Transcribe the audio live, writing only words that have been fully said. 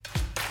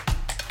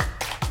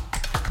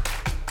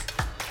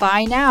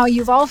By now,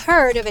 you've all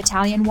heard of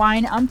Italian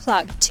Wine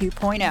Unplugged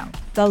 2.0,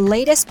 the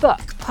latest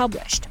book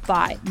published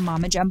by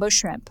Mama Jumbo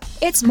Shrimp.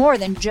 It's more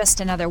than just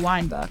another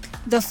wine book.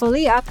 The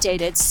fully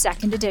updated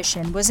second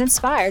edition was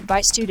inspired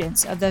by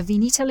students of the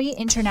Vinitaly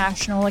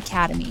International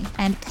Academy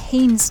and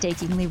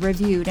painstakingly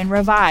reviewed and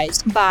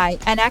revised by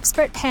an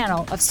expert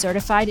panel of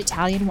certified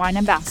Italian wine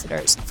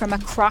ambassadors from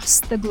across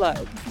the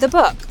globe. The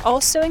book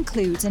also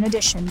includes an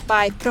edition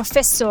by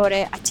Professore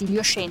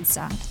Attilio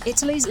Scienza,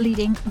 Italy's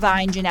leading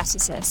vine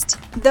geneticist.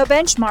 The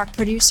benchmark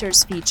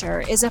producers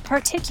feature is a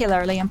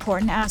particularly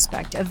important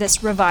aspect of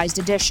this revised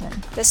edition.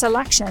 The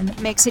selection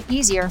makes it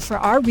easier for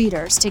our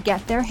readers to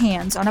get their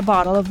hands on a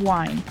bottle of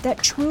wine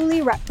that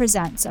truly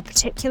represents a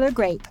particular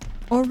grape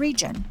or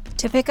region.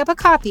 To pick up a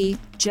copy,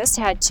 just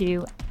head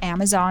to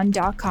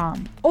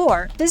Amazon.com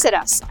or visit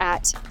us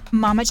at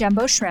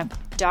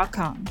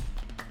MamaJumboShrimp.com.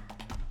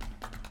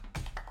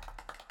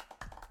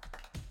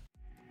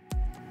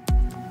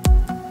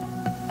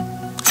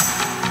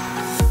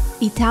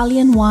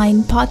 Italian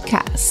Wine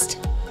Podcast.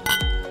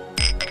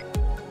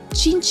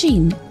 Chin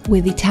Chin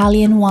with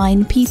Italian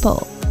wine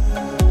people.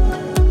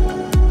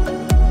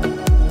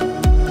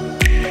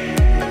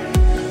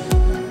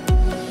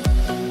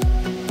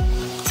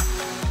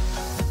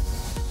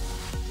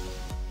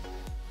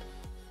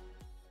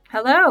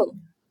 Hello,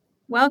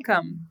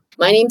 welcome.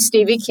 My name's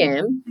Stevie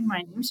Kim.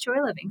 My name's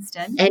Joy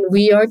Livingston. And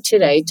we are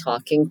today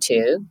talking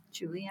to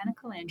Juliana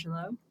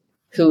Colangelo,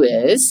 who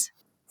is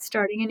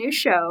starting a new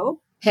show.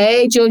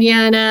 Hey,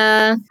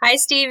 Juliana. Hi,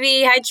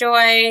 Stevie. Hi,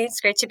 Joy. It's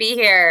great to be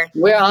here.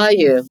 Where are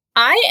you?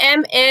 I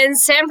am in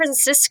San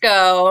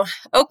Francisco,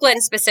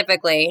 Oakland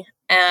specifically.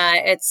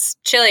 It's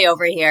chilly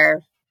over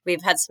here.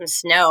 We've had some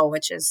snow,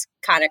 which is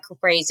kind of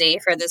crazy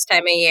for this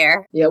time of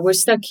year. Yeah, we're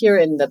stuck here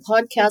in the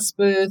podcast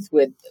booth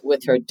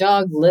with her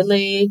dog,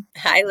 Lily.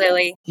 Hi,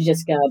 Lily. She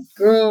just got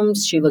groomed.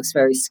 She looks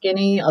very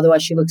skinny.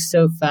 Otherwise, she looks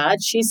so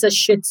fat. She's a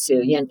Shih Tzu.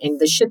 Yeah, and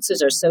the Shih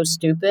Tzus are so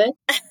stupid.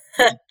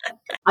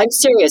 I'm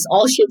serious.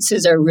 All Shih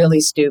Tzus are really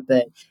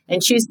stupid.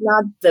 And she's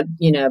not the,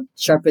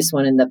 sharpest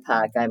one in the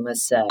pack, I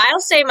must say.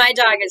 I'll say my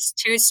dog is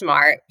too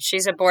smart.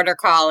 She's a border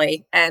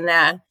collie. And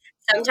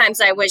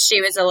sometimes I wish she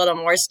was a little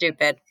more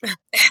stupid.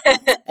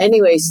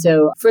 Anyway,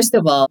 so first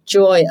of all,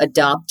 Joy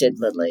adopted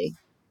Lily.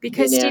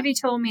 Because Stevie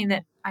told me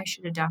that I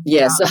should adopt a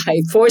Yes, dog.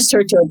 I forced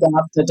her to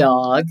adopt a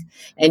dog.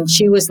 And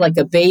she was like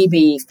a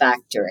baby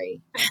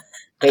factory,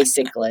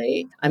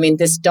 basically. I mean,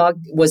 this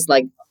dog was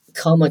like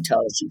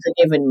comatose. She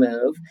couldn't even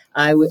move.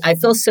 I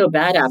felt so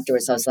bad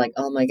afterwards. I was like,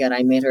 oh my God,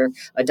 I made her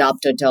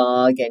adopt a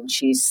dog and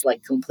she's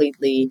like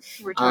completely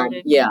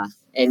retarded. Yeah.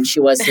 And she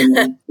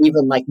wasn't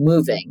even like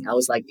moving. I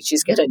was like,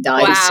 she's going to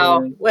die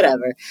soon,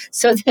 whatever.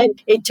 So then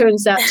it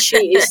turns out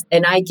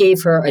and I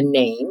gave her a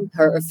name.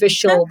 Her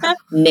official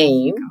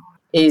name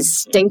is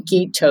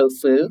Stinky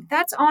Tofu.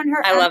 That's on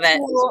her I love it.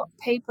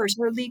 papers,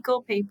 her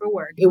legal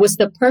paperwork. It was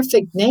the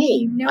perfect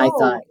name, I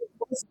thought.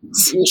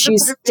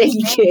 She's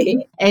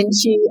stinky. And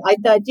I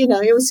thought,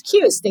 it was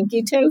cute,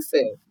 Stinky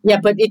Tofu. Yeah,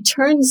 but it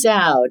turns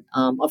out,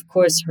 of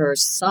course, her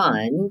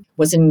son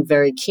wasn't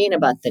very keen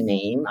about the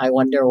name. I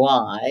wonder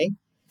why.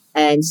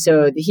 And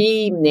so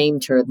he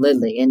named her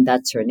Lily, and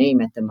that's her name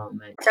at the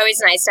moment. It's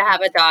always nice to have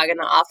a dog in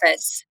the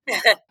office.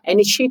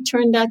 And she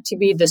turned out to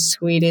be the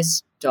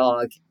sweetest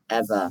dog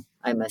ever,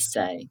 I must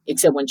say,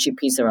 except when she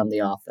pees around the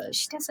office.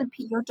 She doesn't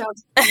pee your dog.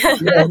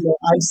 No,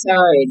 I'm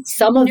sorry.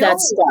 Some of that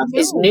stuff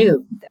is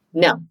new.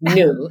 No,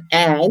 new.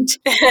 And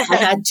I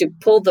had to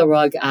pull the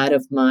rug out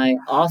of my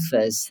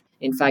office.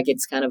 In fact,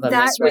 it's kind of a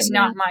mess right now. That was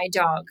not my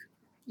dog.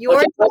 Your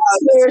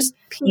upstairs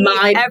pee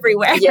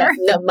everywhere. Yeah,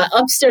 no, my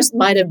upstairs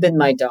might have been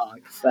my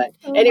dog. But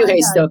anyway,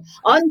 so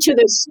on to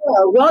the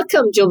show.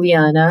 Welcome,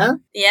 Juliana.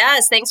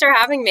 Yes, thanks for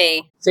having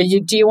me. So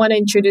do you want to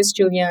introduce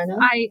Juliana?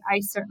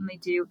 I certainly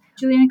do.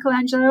 Juliana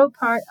Colangelo,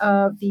 part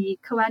of the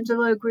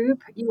Colangelo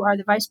Group. You are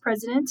the vice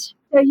president.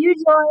 So you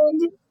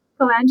joined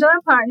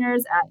Colangelo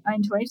Partners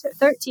in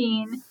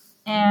 2013,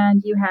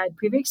 and you had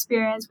previous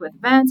experience with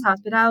events,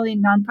 hospitality,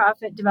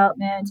 nonprofit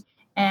development.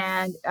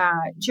 And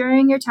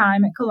during your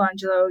time at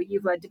Colangelo,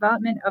 you've led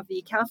development of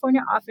the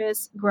California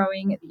office,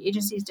 growing the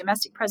agency's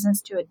domestic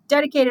presence to a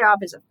dedicated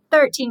office of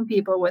 13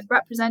 people with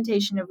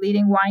representation of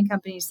leading wine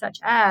companies such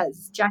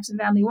as Jackson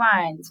Family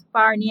Wines,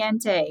 Far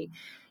Niente,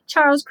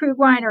 Charles Krug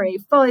Winery,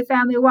 Foley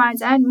Family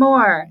Wines, and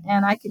more.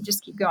 And I could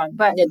just keep going.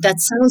 But that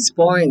sounds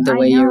boring the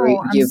way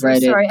you've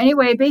read it.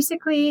 Anyway,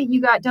 basically, you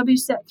got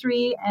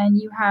WSET3 and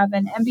you have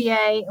an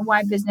MBA in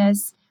wine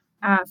business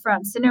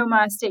from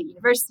Sonoma State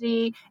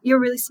University. You're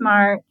really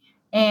smart.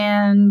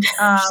 And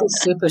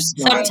she's super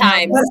smart.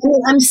 Sometimes.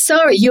 I'm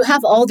sorry, you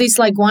have all these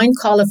like wine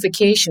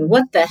qualification.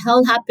 What the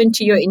hell happened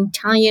to your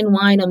Italian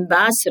wine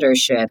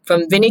ambassadorship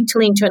from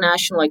Vinitaly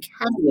International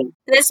Academy?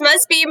 This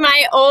must be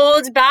my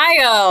old bio.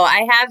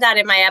 I have that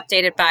in my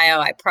updated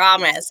bio. I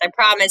promise,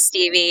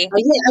 Stevie.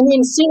 Yeah, I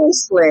mean,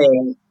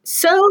 seriously.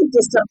 So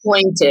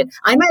disappointed.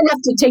 I might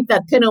have to take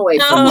that pin away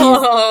from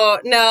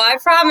you. No, I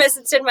promise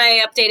it's in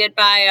my updated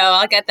bio.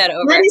 I'll get that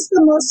over. That is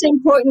the most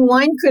important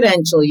wine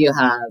credential you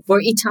have for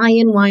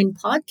Italian Wine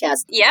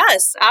Podcast.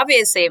 Yes,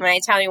 obviously, my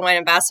Italian wine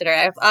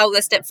ambassador. I'll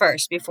list it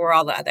first before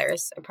all the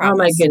others. I promise.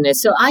 Oh my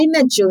goodness. So I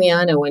met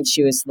Juliana when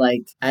she was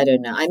like, I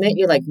don't know. I met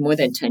you like more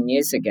than 10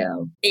 years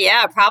ago.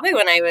 Yeah, probably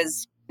when I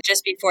was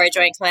just before I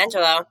joined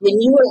Colangelo.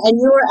 And you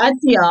were at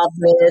the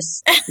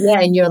office. Yeah,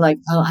 and you're like,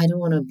 oh, I don't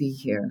want to be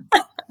here.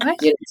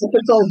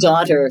 Typical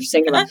daughter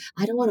saying,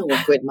 I don't want to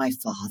work with my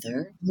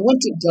father. I want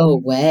to go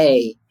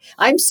away.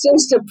 I'm so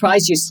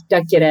surprised you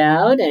stuck it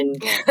out, and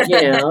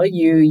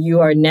you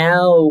are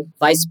now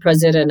vice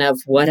president of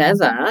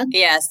whatever.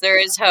 Yes,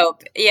 there is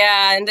hope.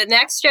 Yeah, and the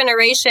next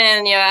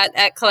generation,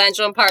 at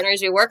Colangelo and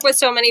Partners, we work with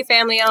so many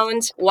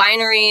family-owned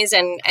wineries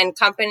and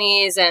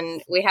companies,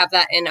 and we have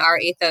that in our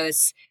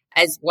ethos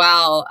as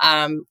well,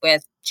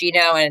 with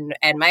Gino and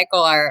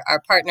Michael,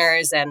 our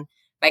partners, and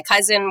my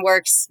cousin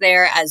works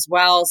there as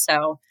well.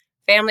 So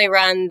family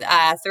run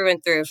through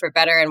and through, for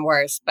better and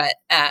worse. But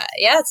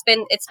it's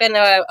been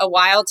a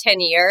wild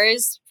 10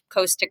 years,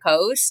 coast to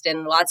coast,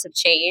 and lots of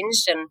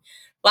change and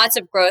lots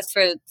of growth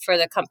for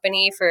the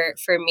company,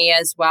 for me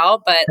as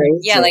well. But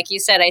yeah, like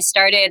you said, I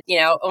started,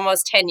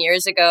 almost 10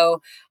 years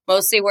ago,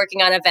 mostly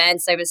working on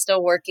events. I was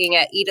still working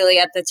at Italy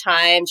at the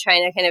time,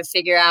 trying to kind of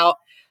figure out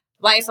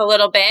life a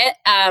little bit.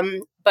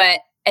 But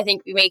I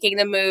think making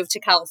the move to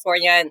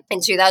California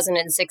in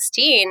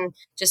 2016,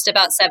 just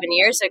about 7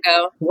 years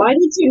ago. Why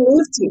did you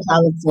move to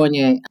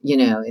California,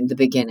 in the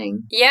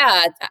beginning?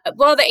 Yeah.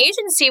 Well, the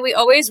agency, we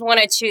always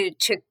wanted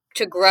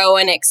to grow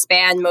and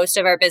expand. Most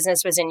of our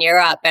business was in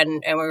Europe.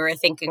 And we were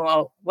thinking,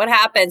 well, what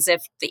happens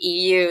if the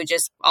EU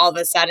just all of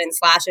a sudden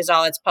slashes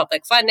all its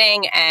public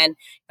funding, and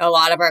a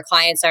lot of our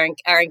clients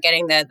aren't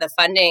getting the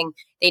funding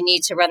they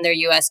need to run their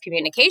U.S.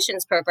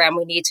 communications program?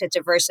 We need to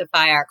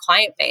diversify our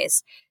client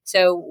base.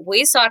 So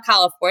we saw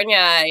California,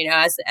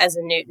 as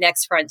a new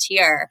next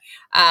frontier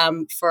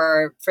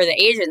for the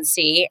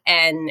agency,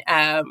 and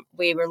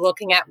we were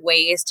looking at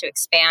ways to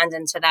expand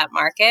into that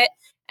market.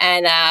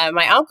 And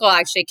my uncle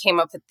actually came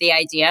up with the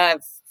idea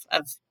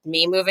of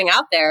me moving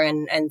out there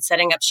and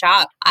setting up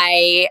shop.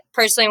 I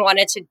personally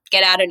wanted to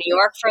get out of New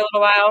York for a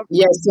little while.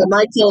 Yes, so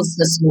Michael's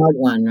the smart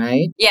one,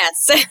 right?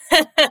 Yes.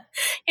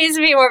 He's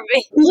more.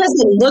 He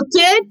doesn't look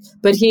it,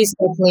 but he's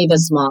definitely the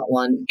smart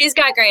one. He's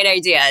got great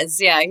ideas.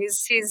 Yeah,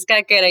 he's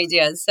got good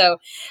ideas. So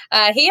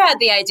he had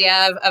the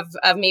idea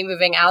of me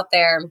moving out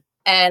there.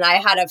 And I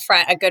had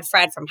a good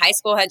friend from high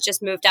school had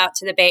just moved out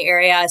to the Bay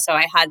Area, so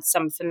I had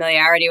some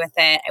familiarity with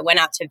it. I went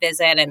out to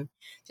visit and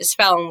just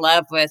fell in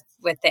love with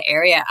the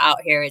area out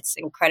here. It's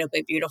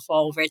incredibly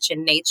beautiful, rich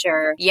in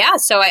nature. Yeah,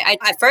 so I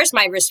at first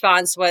my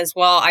response was,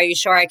 well, are you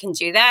sure I can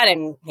do that?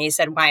 And he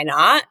said, why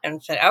not? And I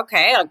said,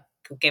 okay, I'll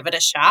give it a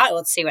shot.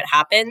 Let's see what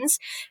happens.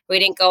 We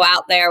didn't go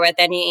out there with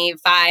any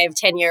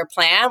 5-10 year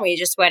plan. We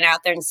just went out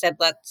there and said,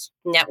 let's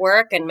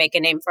network and make a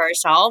name for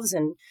ourselves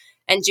and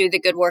do the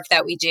good work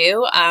that we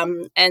do.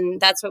 And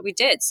that's what we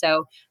did.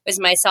 So it was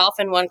myself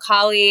and one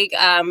colleague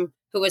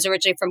who was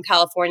originally from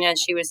California, and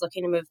she was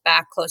looking to move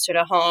back closer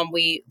to home.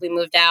 We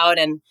moved out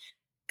and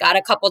got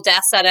a couple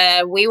desks at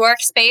a WeWork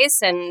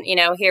space. And,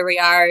 here we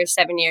are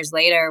 7 years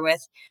later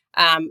with,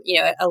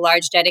 a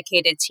large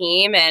dedicated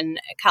team. And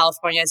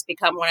California has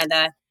become one of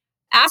the,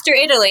 after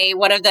Italy,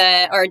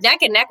 or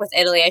neck and neck with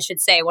Italy, I should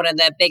say, one of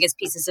the biggest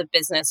pieces of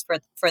business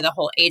for the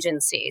whole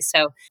agency.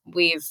 So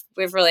we've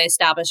really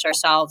established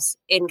ourselves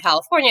in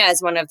California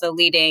as one of the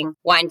leading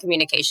wine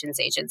communications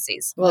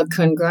agencies. Well,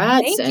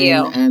 congrats. Thank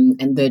you. And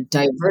the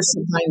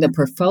diversifying the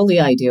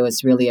portfolio idea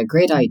was really a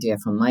great idea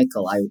from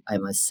Michael, I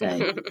must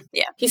say.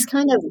 Yeah. He's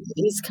kind of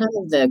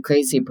the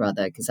crazy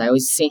brother, because I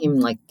always see him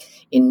like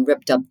in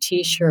ripped up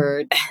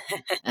t-shirt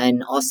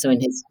and also on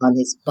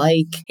his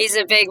bike. He's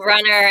a big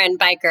runner and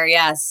biker.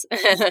 Yeah. Yes.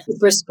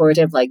 Super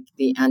sportive, like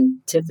the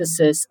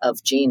antithesis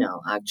of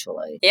Gino,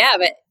 actually. Yeah,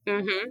 but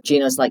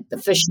Gino's like the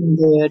fishing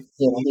dude.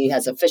 He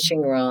has a fishing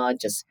rod,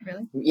 just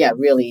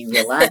really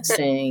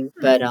relaxing.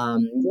 But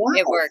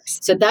it works.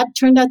 So that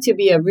turned out to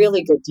be a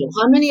really good deal.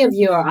 How many of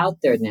you are out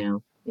there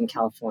now in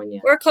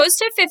California? We're close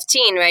to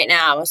 15 right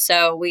now.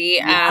 So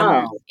we've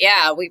got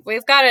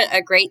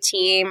a great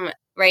team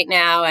right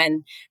now,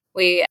 and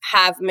we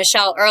have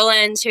Michelle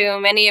Erland, who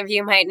many of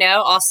you might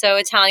know, also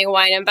Italian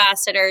wine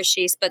ambassador.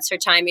 She splits her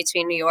time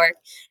between New York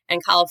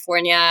and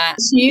California.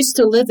 She used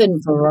to live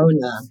in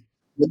Verona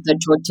with the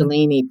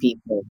tortellini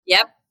people.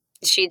 Yep,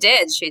 she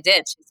did. She's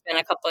been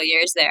a couple of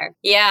years there.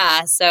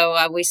 Yeah,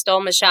 so we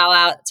stole Michelle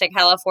out to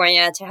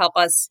California to help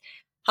us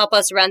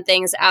run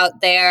things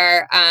out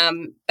there.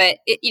 But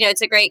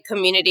it's a great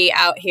community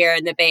out here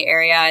in the Bay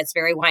Area. It's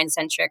very wine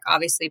centric,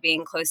 obviously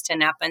being close to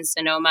Napa and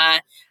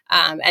Sonoma.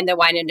 And the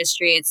wine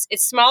industry, it's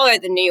smaller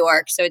than New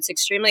York, so it's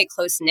extremely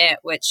close knit,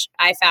 which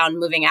I found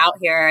moving out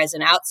here as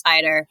an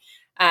outsider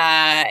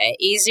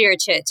easier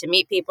to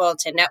meet people,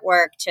 to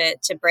network,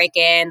 to break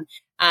in.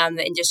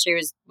 The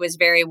industry was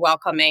very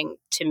welcoming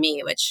to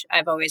me, which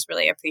I've always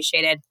really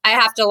appreciated. I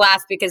have to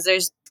laugh because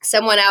there's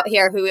someone out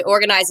here who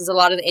organizes a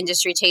lot of the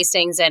industry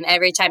tastings, and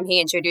every time he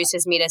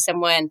introduces me to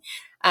someone,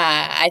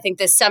 I think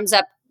this sums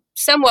up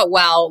somewhat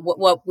well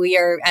what we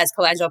are as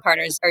Colangelo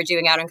Partners are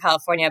doing out in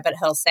California. But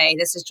he'll say,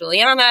 "This is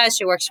Juliana.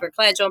 She works for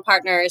Colangelo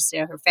Partners,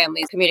 her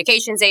family's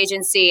communications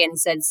agency," and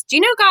says, "Do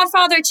you know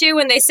Godfather too?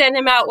 When they send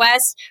him out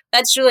west,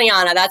 that's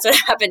Juliana. That's what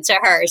happened to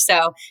her."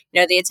 So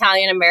the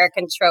Italian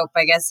American trope,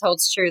 I guess,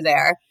 holds true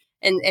there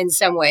in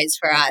some ways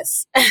for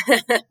us.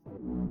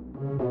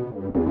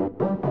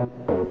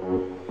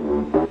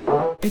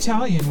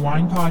 Italian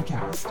Wine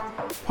Podcast,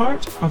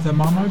 part of the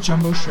Mama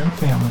Jumbo Shrimp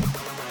family.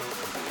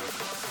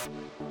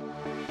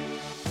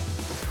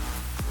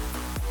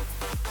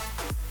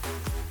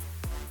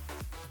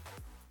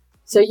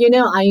 So,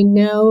 I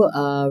know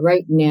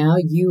right now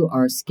you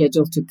are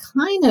scheduled to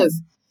kind of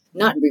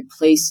not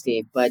replace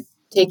Steve, but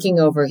taking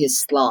over his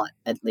slot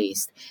at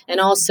least. And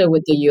also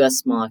with the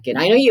U.S. market.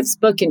 I know you've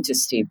spoken to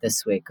Steve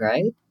this week,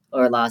 right?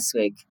 Or last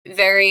week?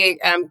 Very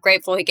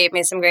grateful. He gave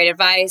me some great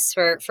advice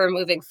for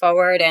moving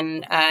forward,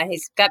 and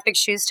he's got big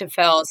shoes to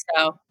fill.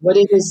 So, what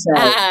did he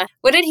say?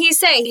 What did he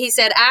say? He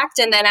said, "Act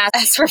and then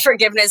ask for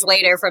forgiveness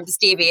later from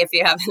Stevie if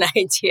you have an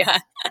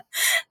idea."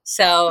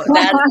 So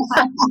that,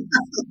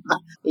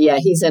 yeah,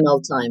 he's an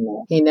old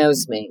timer. He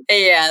knows me.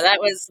 Yeah, that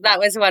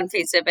was one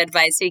piece of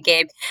advice he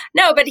gave.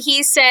 No, but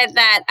he said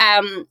that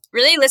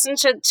really listen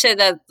to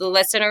the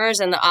listeners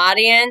and the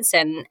audience,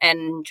 and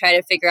try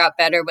to figure out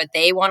better what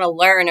they want to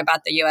learn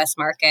about the U.S.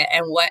 market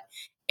and what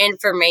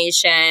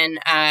information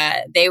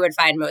they would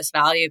find most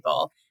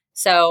valuable.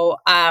 So,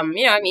 I'm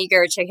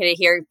eager to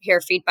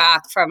hear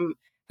feedback from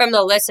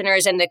the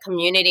listeners and the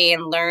community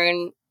and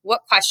learn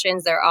what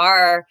questions there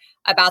are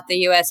about the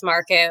U.S.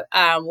 market.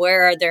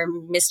 Where are there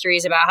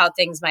mysteries about how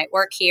things might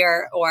work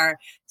here, or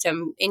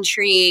some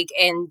intrigue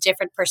in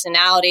different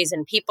personalities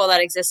and people that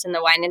exist in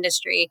the wine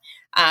industry.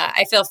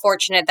 I feel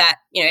fortunate that,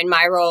 in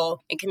my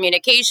role in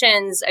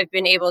communications, I've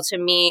been able to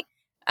meet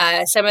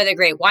some of the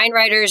great wine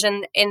writers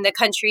in the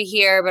country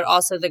here, but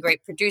also the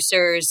great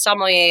producers,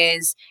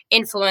 sommeliers,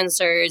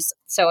 influencers.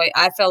 So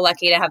I feel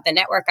lucky to have the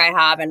network I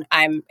have, and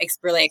I'm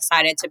really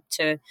excited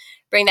to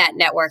bring that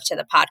network to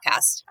the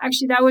podcast.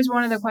 Actually, that was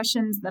one of the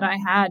questions that I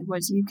had,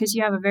 was because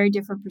you have a very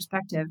different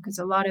perspective, because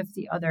a lot of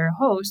the other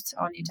hosts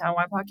on the Italian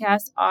Wine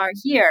Podcast are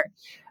here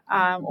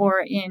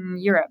or in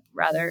Europe,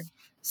 rather.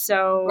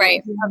 So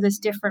right. You have this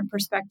different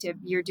perspective.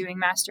 You're doing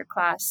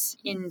masterclass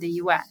in the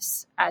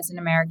U.S. as an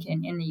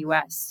American in the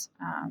U.S.,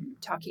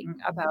 talking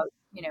about,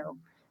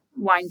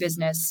 wine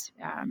business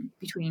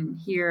between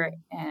here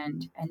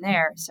and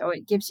there. So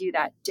it gives you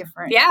that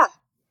different. Yeah,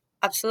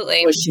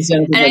 absolutely. Well, she's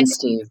younger than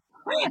Steve.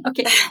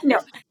 Okay, no,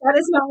 that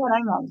is not what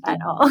I meant at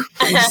all.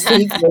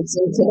 Steve lives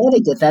in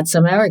Connecticut. That's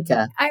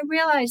America. I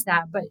realize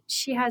that, but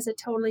she has a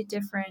totally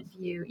different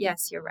view.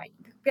 Yes, you're right.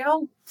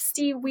 Oh,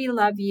 Steve, we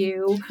love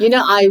you.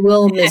 I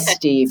will miss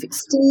Steve.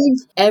 Steve,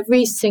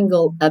 every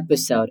single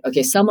episode.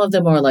 Okay, some of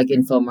them are like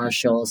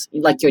infomercials,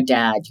 like your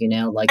dad,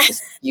 like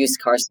this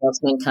used car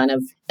salesman kind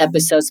of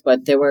episodes,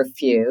 but there were a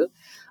few.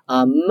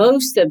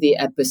 Most of the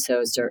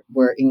episodes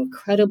were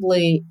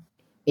incredibly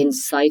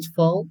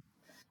insightful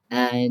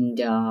and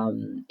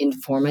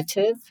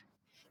informative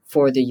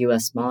for the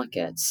U.S.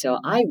 market. So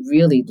I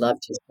really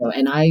loved his show,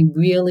 and I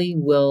really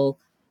will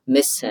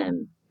miss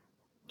him.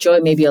 Joy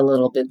maybe a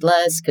little bit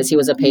less, because he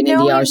was a pain in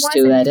the arse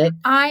to edit.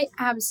 I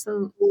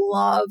absolutely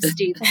love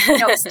Steve.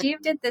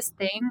 Steve did this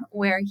thing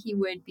where he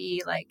would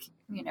be like,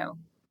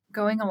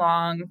 going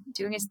along,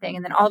 doing his thing,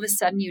 and then all of a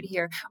sudden you'd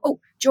hear, "Oh,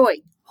 Joy,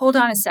 hold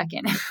on a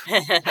second."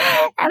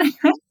 And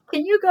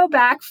can you go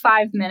back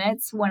 5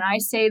 minutes when I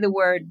say the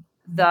word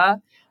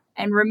 "the"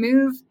 and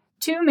remove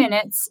 2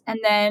 minutes and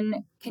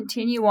then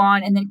continue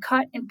on and then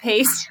cut and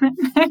paste?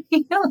 And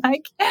you're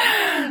like,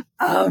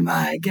 oh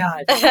my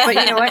God. But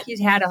you know what?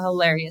 He had a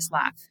hilarious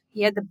laugh.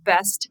 He had the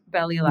best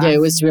belly laugh. Yeah, it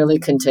was really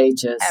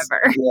contagious.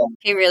 Ever. Yeah.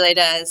 He really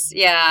does.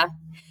 Yeah.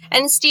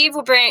 And Steve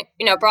will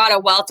brought a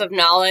wealth of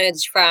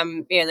knowledge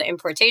from, the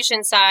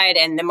importation side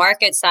and the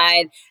market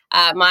side.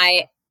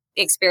 My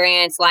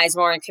experience lies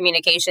more in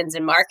communications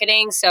and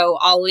marketing. So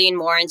I'll lean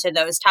more into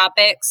those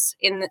topics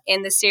in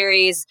the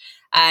series,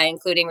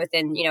 including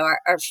within,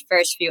 our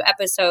first few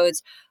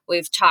episodes.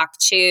 We've talked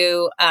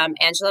to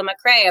Angela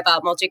McRae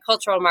about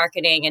multicultural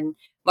marketing and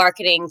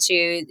marketing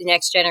to the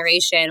next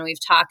generation.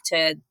 We've talked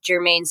to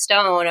Jermaine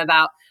Stone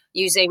about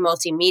using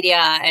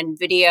multimedia and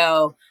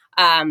video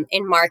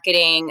in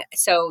marketing.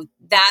 So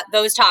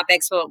those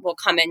topics will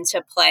come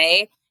into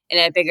play in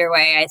a bigger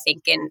way, I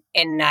think,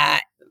 in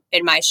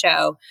my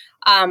show.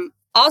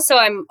 Also,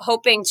 I'm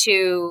hoping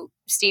to,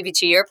 Stevie,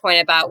 to your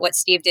point about what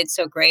Steve did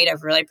so great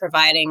of really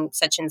providing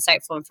such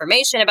insightful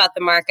information about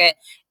the market,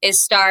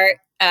 is start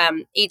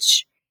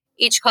each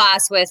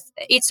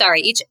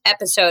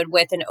episode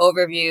with an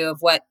overview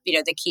of what,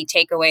 the key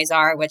takeaways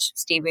are, which,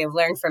 Steve, we have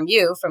learned from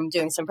you from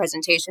doing some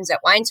presentations at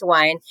Wine to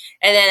Wine.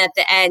 And then at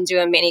the end, do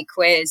a mini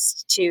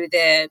quiz to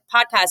the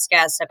podcast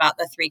guests about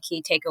the 3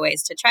 key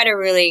takeaways to try to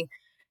really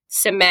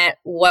cement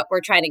what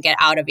we're trying to get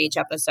out of each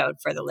episode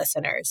for the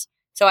listeners.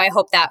 So I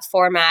hope that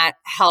format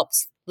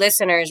helps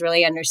listeners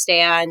really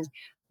understand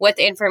what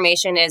the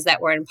information is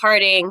that we're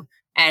imparting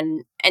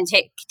and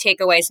take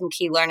away some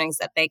key learnings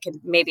that they can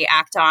maybe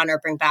act on or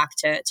bring back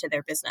to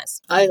their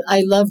business.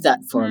 I love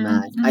that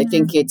format. I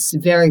think it's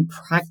very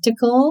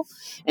practical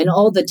and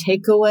all the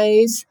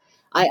takeaways.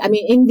 I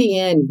mean, in the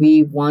end,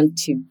 we want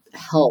to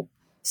help,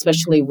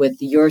 especially with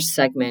your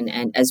segment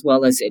and as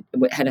well as it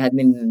had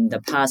been in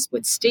the past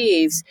with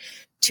Steve's,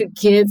 to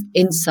give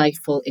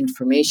insightful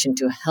information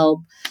to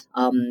help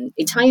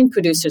Italian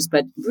producers,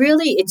 but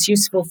really it's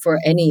useful for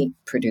any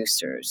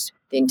producers,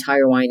 the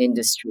entire wine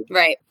industry,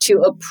 right? To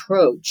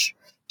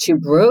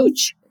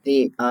broach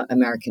the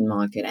American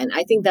market. And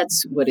I think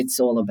that's what it's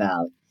all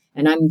about.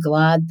 And I'm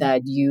glad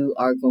that you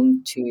are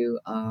going to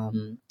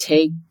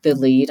take the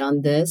lead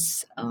on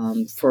this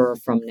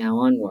from now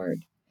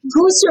onward.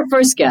 Who's your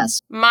first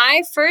guest?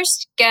 My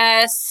first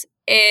guest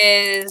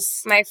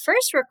is my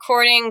first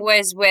recording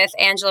was with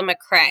Angela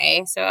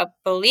McCrae. So I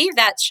believe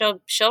that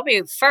she'll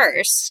be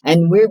first.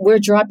 And we're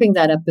dropping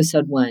that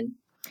episode when?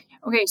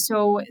 Okay,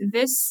 so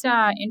this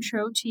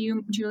intro to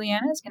you,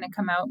 Juliana, is going to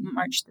come out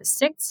March the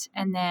 6th,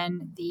 and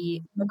then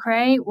the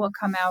McCrae will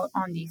come out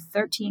on the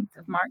 13th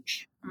of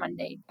March,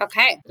 Monday.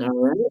 Okay. All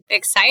right.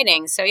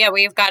 Exciting. So yeah,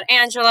 we've got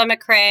Angela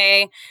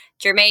McCrae,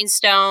 Jermaine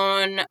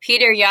Stone,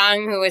 Peter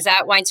Young, who was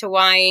at Wine to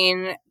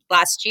Wine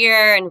last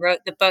year and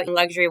wrote the book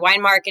Luxury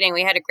Wine Marketing.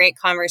 We had a great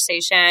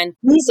conversation.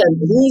 He's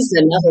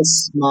another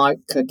smart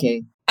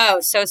cookie.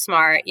 Oh, so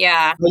smart.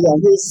 Yeah. Yeah,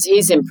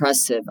 he's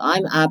impressive.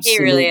 I'm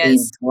absolutely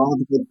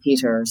enthralled with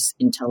Peter's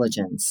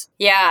intelligence.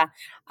 Yeah.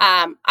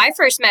 I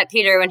first met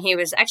Peter when he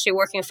was actually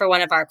working for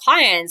one of our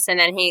clients, and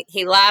then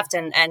he left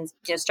and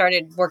just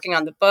started working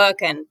on the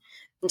book and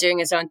doing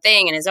his own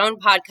thing and his own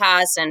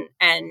podcast.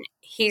 And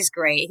he's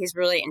great. He's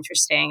really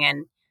interesting.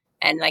 And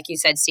like you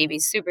said, Steve,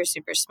 he's super,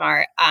 super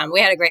smart.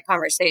 We had a great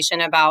conversation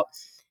about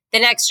the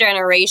next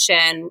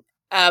generation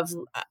of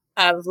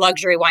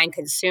luxury wine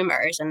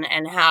consumers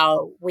and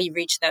how we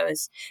reach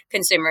those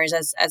consumers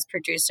as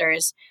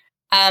producers.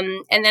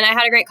 And then I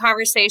had a great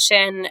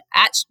conversation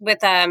with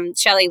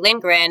Shelley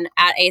Lindgren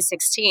at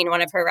A16,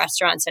 one of her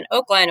restaurants in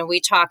Oakland, and we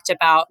talked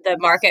about the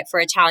market for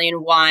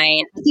Italian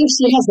wine. I think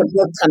she has a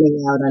book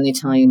coming out on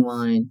Italian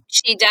wine.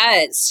 She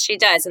does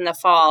in the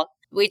fall.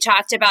 We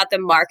talked about the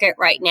market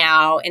right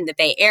now in the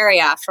Bay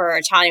Area for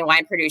Italian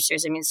wine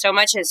producers. I mean, so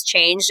much has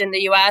changed in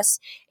the U.S.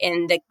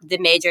 in the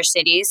major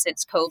cities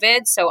since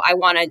COVID. So I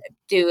want to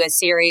do a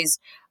series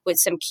with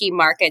some key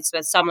markets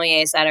with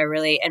sommeliers that are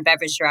really, and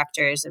beverage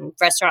directors and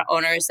restaurant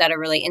owners that are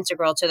really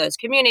integral to those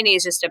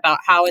communities, just about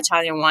how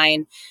Italian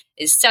wine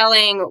is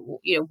selling,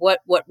 what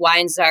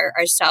wines are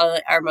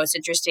most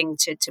interesting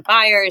to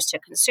buyers, to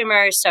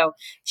consumers. So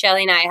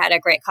Shelley and I had a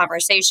great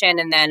conversation,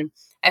 and then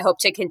I hope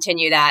to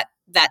continue that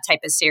type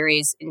of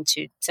series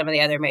into some of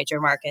the other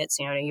major markets,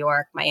 New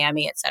York,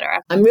 Miami,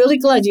 etc. I'm really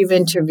glad you've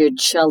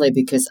interviewed Shelley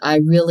because I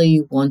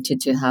really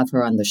wanted to have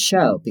her on the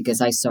show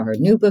because I saw her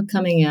new book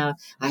coming out.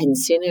 I hadn't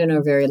seen her in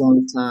a very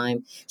long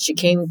time. She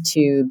came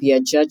to be a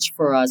judge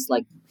for us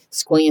like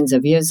squillions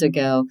of years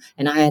ago,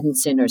 and I hadn't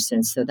seen her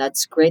since. So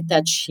that's great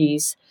that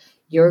she's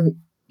your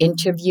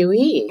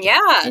interviewee.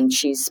 Yeah. And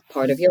she's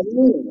part of your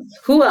room.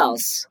 Who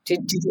else?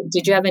 Did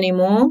you have any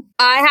more?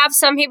 I have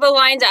some people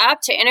lined up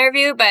to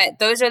interview, but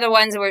those are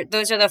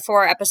the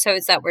 4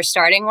 episodes that we're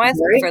starting with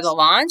for the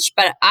launch.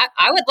 But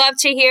I would love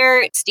to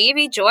hear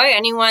Stevie, Joy,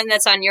 anyone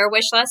that's on your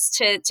wish list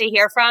to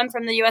hear from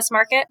the U.S.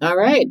 market. All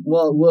right.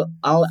 Well,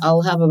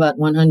 I'll have about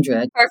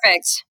 100.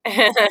 Perfect.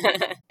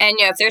 And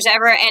if there's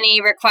ever any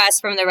requests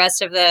from the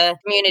rest of the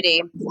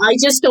community. I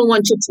just don't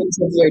want you to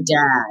interview your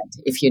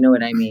dad, if you know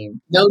what I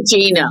mean. No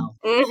Gino.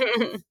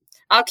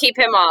 I'll keep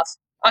him off.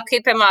 I'll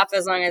keep him off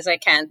as long as I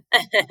can.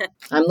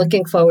 I'm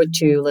looking forward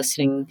to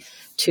listening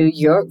to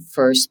your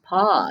first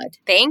pod.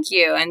 Thank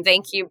you. And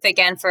thank you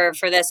again for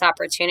this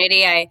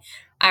opportunity.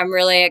 I'm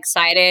really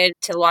excited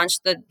to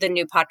launch the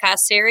new podcast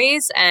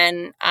series,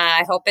 and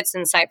I hope it's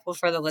insightful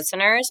for the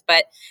listeners,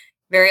 but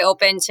very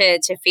open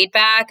to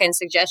feedback and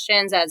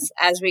suggestions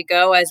as we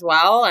go as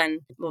well.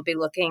 And we'll be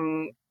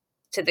looking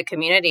to the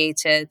community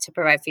to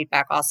provide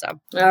feedback also.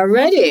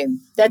 Alrighty.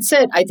 That's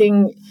it. I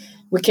think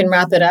we can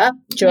wrap it up.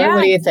 Joy,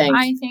 what do you think?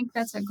 I think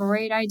that's a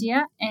great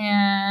idea.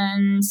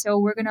 And so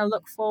we're going to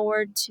look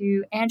forward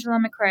to Angela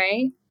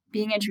McCrae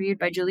being interviewed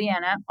by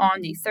Juliana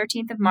on the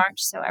 13th of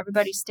March. So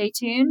everybody stay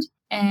tuned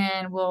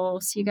and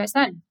we'll see you guys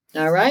then.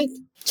 All right.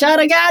 Ciao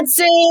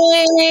ragazzi!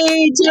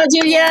 Ciao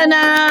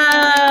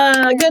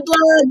Juliana! Good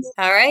luck!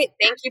 All right.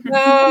 Thank you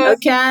both.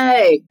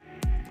 Okay.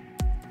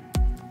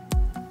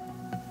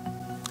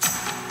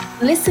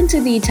 Listen to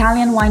the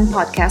Italian Wine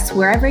Podcast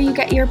wherever you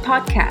get your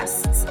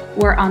podcasts.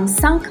 We're on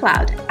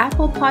SoundCloud,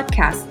 Apple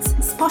Podcasts,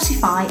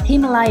 Spotify,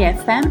 Himalaya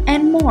FM,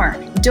 and more.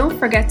 Don't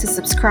forget to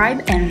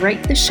subscribe and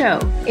rate the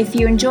show. If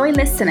you enjoy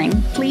listening,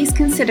 please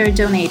consider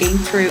donating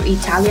through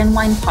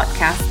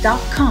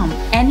ItalianWinePodcast.com.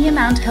 Any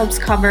amount helps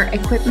cover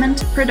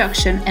equipment,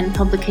 production, and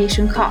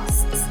publication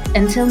costs.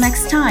 Until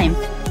next time,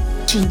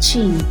 cin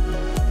cin.